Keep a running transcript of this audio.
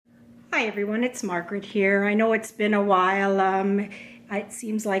Hi everyone, it's Margaret here. I know it's been a while. It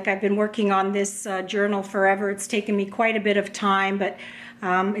seems like I've been working on this journal forever. It's taken me quite a bit of time, but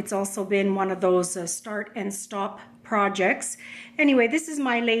it's also been one of those start and stop projects. Anyway, this is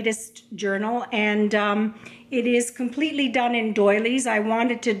my latest journal, and it is completely done in doilies. I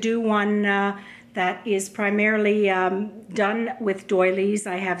wanted to do one that is primarily done with doilies.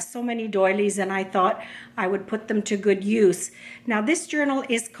 I have so many doilies, and I thought I would put them to good use. Now, this journal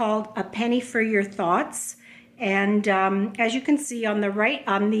is called A Penny for Your Thoughts, and as you can see on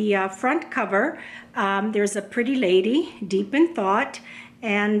the front cover, there's a pretty lady deep in thought,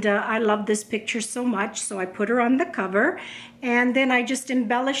 and I love this picture so much, so I put her on the cover, and then I just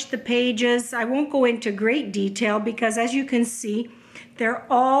embellished the pages. I won't go into great detail because, as you can see, they're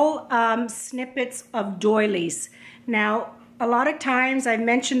all snippets of doilies. Now, a lot of times, I've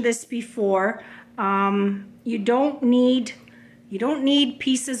mentioned this before, you don't need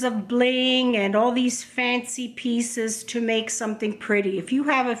pieces of bling and all these fancy pieces to make something pretty. If you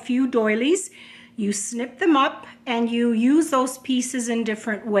have a few doilies, you snip them up and you use those pieces in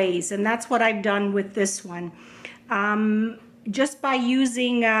different ways, and that's what I've done with this one. Just by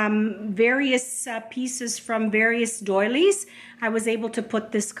using various pieces from various doilies, I was able to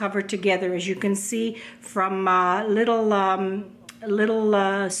put this cover together, as you can see, from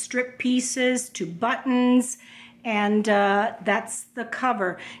little strip pieces to buttons, and that's the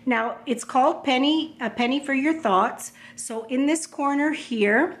cover. Now, it's called A Penny for Your Thoughts. So in this corner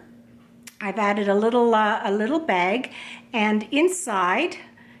here, I've added a little bag, and inside,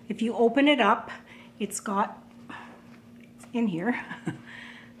 if you open it up, it's got in here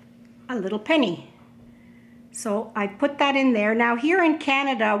a little penny. So I put that in there. Now, here in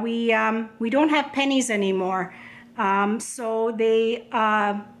Canada, we don't have pennies anymore. So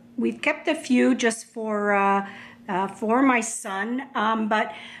we've kept a few just for my son,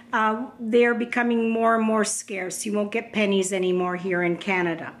 but they're becoming more and more scarce. You won't get pennies anymore here in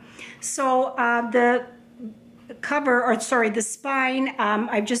Canada. So the spine,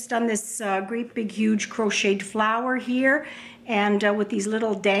 I've just done this great big huge crocheted flower here, and with these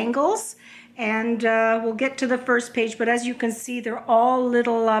little dangles, and we'll get to the first page, but as you can see, they're all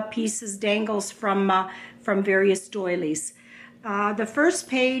little pieces, dangles from various doilies. The first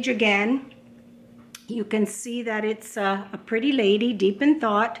page, again, you can see that it's a pretty lady deep in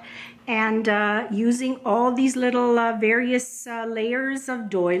thought, and using all these little various layers of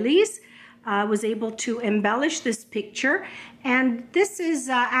doilies, was able to embellish this picture. And this is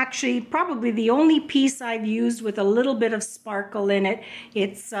actually probably the only piece I've used with a little bit of sparkle in it.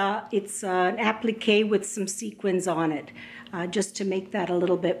 It's an applique with some sequins on it, just to make that a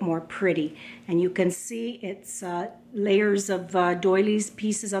little bit more pretty. And you can see it's layers of doilies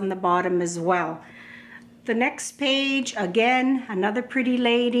pieces on the bottom as well. The next page, again, another pretty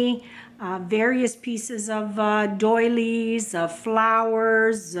lady, various pieces of doilies,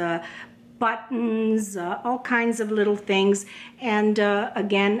 flowers, buttons, all kinds of little things, and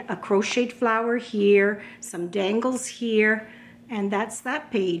again, a crocheted flower here, some dangles here, and that's that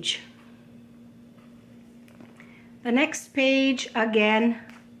page. The next page, again,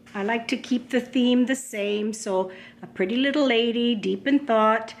 I like to keep the theme the same, so a pretty little lady deep in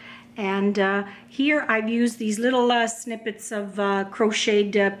thought, and here I've used these little snippets of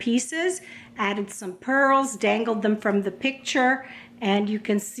crocheted pieces, added some pearls, dangled them from the picture, and you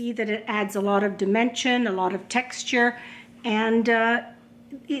can see that it adds a lot of dimension, a lot of texture, and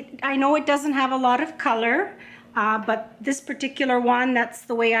I know it doesn't have a lot of color, but this particular one, that's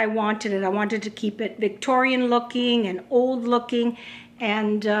the way I wanted it. I wanted to keep it Victorian looking and old looking,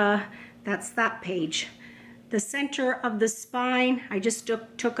 and that's that page. The center of the spine, I just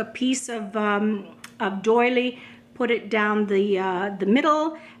took a piece of doily, put it down the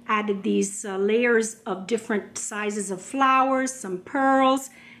middle, added these layers of different sizes of flowers, some pearls,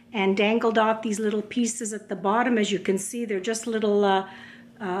 and dangled off these little pieces at the bottom. As you can see, they're just little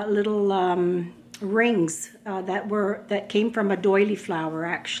rings that came from a doily flower,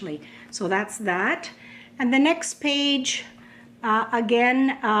 actually. So that's that. And the next page,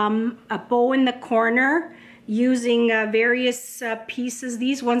 again, a bow in the corner, using various pieces.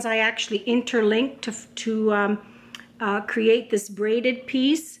 These ones I actually interlinked to create this braided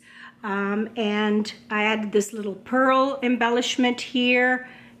piece, and I added this little pearl embellishment here,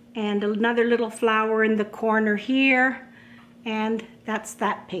 and another little flower in the corner here, and that's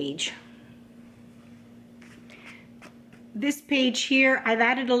that page. This page here, I've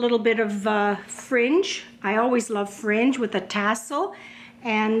added a little bit of fringe. I always love fringe with a tassel,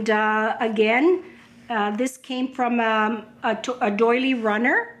 and again, this came from a doily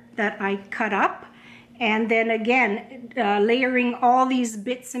runner that I cut up, And then again, layering all these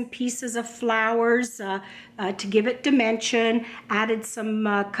bits and pieces of flowers to give it dimension. Added some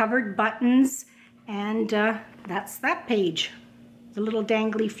covered buttons, and that's that page. The little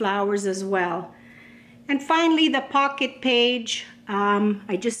dangly flowers as well. And finally, the pocket page.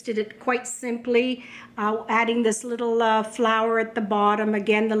 I just did it quite simply, adding this little flower at the bottom.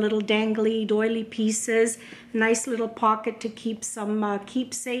 Again, the little dangly doily pieces. Nice little pocket to keep some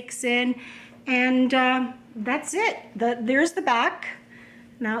keepsakes in. And that's it. There's the back.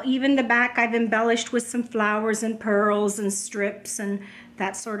 Now, even the back I've embellished with some flowers and pearls and strips and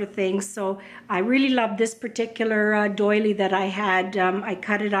that sort of thing. So I really love this particular doily that I had. I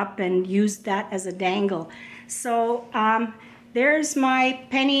cut it up and used that as a dangle. So there's my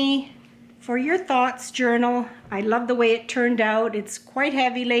penny for your thoughts journal. I love the way it turned out. It's quite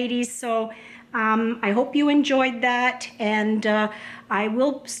heavy, ladies, so I hope you enjoyed that, and I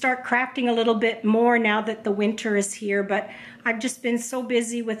will start crafting a little bit more now that the winter is here, but I've just been so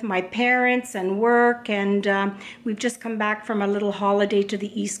busy with my parents and work, and we've just come back from a little holiday to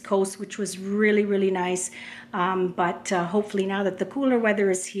the East Coast, which was really, really nice. But hopefully now that the cooler weather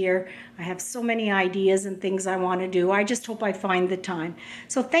is here, I have so many ideas and things I want to do. I just hope I find the time.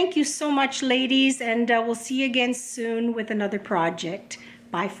 So thank you so much, ladies, and we'll see you again soon with another project.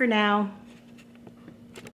 Bye for now.